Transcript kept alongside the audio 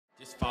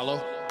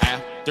Follow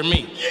after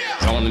me.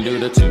 Gonna do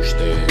the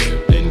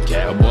two-step, then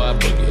cowboy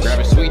boogie. Grab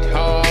a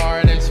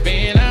sweetheart and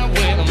spin out with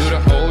him. Do the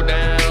hold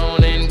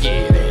down and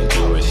get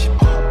into it.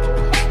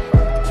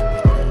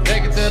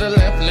 Take it to the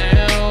left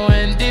now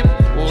and dip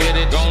with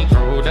it. Don't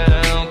throw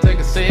down, take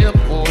a sip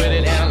with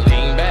it. And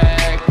lean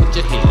back, put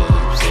your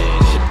hips in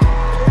it.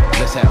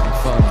 Let's have some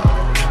fun.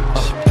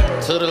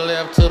 To the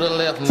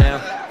left now.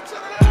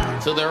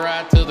 To the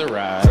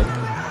right.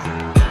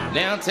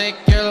 Now take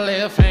your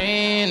left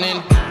hand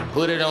and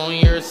put it on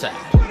your side.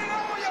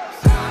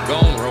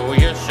 Gonna roll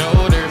your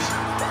shoulders,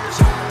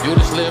 do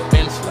the slip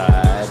and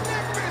slide.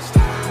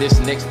 This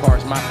next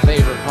part's my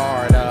favorite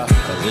part,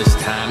 cause it's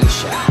time to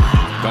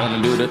shine.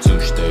 Gonna do the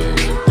two-step,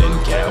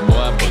 then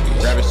cowboy boogie.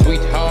 Grab a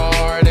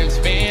sweetheart and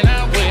spin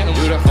out with him.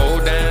 Do the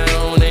hold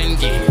down and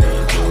get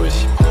into it.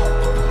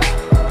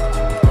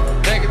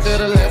 Take it to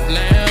the left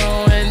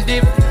now and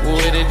dip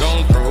with it.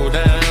 Don't throw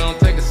down,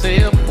 take a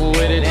sip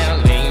with it.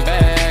 And lean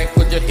back,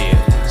 put your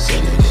hips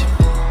in it.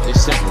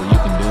 It's simple, you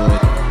can do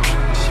it.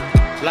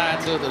 Slide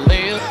to the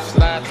left,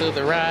 slide to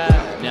the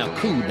right. Now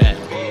cool down,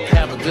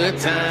 have a good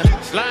time.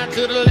 Slide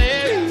to the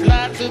left,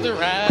 slide to the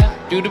right.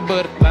 Do the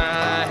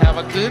butterfly, have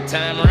a good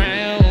time.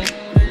 Round,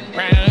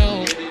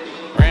 round,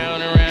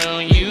 round and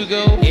round you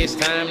go. It's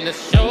time to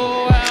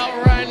show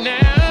out right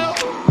now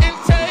and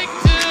take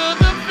to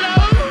the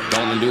floor.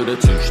 Gonna do the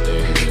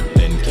two-step,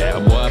 then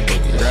cowboy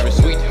boogie. Grab a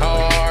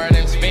sweetheart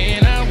and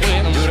spin out with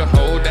him. Do the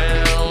hold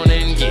down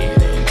and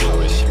get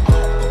into it.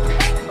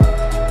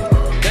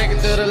 Take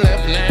it to the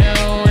left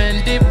now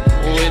and dip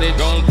with it.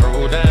 Don't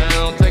throw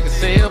down, take a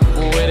sip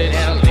with it.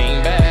 And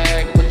lean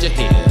back, put your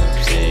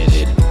hips in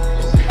it.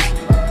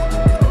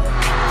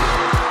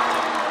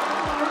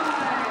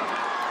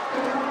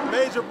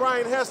 Major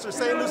Brian Hester,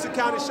 St Lucie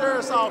County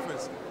Sheriff's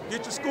Office.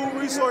 Get your school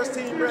resource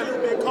team ready,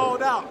 you've been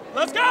called out.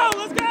 Let's go,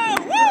 let's go,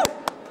 woo!